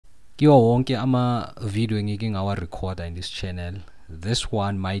kiwo wonke ama video engike ngawa recorder in this channel, this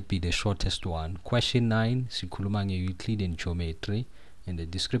one might be the shortest one. Question 9 sikhuluma nge Euclidean geometry. In the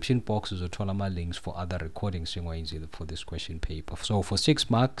description box uzothola ama links for other recordings for this question paper. So for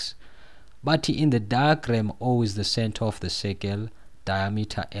 6 marks, but in the diagram O is the center of the circle,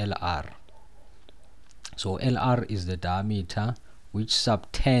 diameter LR. So LR is the diameter which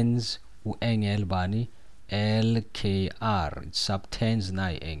subtends angle bani LKR. It subtends na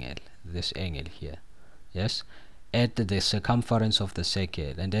angle, this angle here, yes, at the circumference of the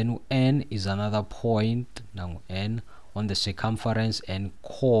circle. And then N is another point, now N on the circumference, and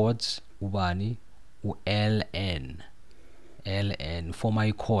chords ubani LN. LN for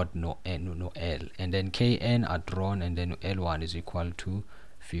my chord, no N, no L, and then KN are drawn, and then L1 is equal to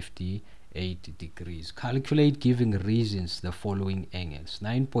 58 degrees. Calculate giving reasons the following angles.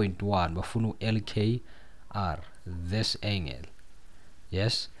 9.1 bafunu LKR, this angle,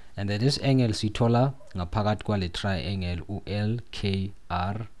 yes, and then this angle sithola ngaphakathi kwale triangle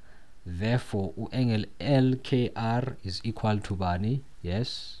LKR. Therefore angle LKR is equal to bani,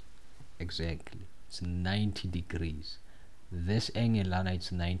 yes, exactly, it's 90 degrees. This angle lana,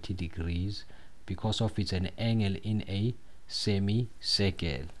 it's 90 degrees because of it's an angle in a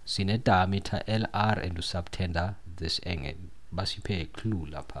semicircle. Sine diameter LR and subtender this angle. Basiphe a clue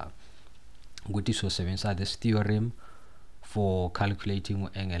lapha ukuthi sosebenzisa this theorem for calculating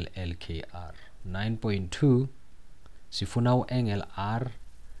angle LKR. 9.2 sifuna angle R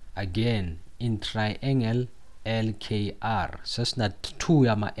again in triangle LKR. Just not two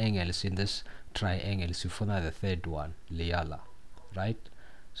yama angles in this triangle, sifuna the third one, leyala, right?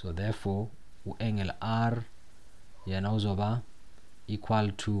 So therefore angle R yana uzoba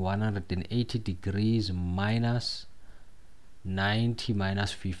equal to 180 degrees minus 90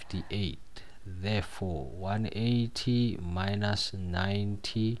 minus 58. Therefore 180 minus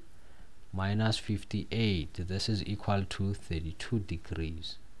 90 minus 58, this is equal to 32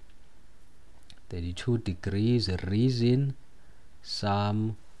 degrees. 32 degrees. Reason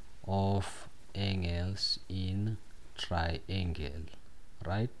sum of angles in triangle,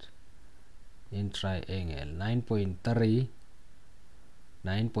 right? In triangle.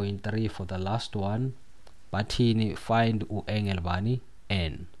 9.3 for the last one, but he find angle bani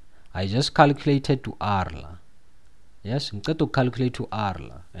N. I just calculated to R la, yes, ngicela to calculate to R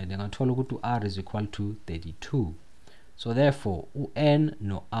la, and ngathola ukuthi R is equal to 32. So therefore N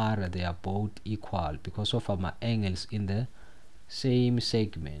no R, they are both equal because of our angles in the same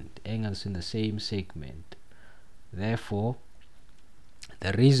segment, Therefore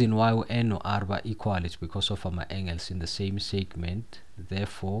the reason why N or R are equal is because of our angles in the same segment.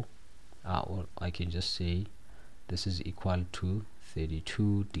 Therefore or I can just say this is equal to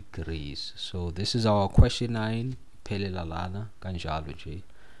 32 degrees. So this is our question 9. Phelela lana kanjalo nje.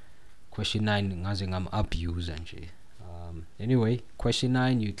 Question 9 ngaze ngam abuse nje. Anyway, question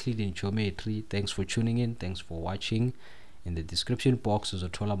 9 Euclidean geometry. Thanks for tuning in, thanks for watching. In the description box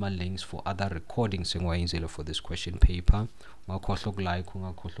uzothola ama links for other recordings engwayenzile for this question paper. Ungakhohlwa ukulike,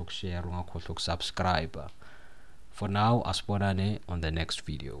 ungakhohlwa ukushare, ungakhohlwa ukusubscribe. For now, asibonane on the next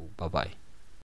video. Bye bye.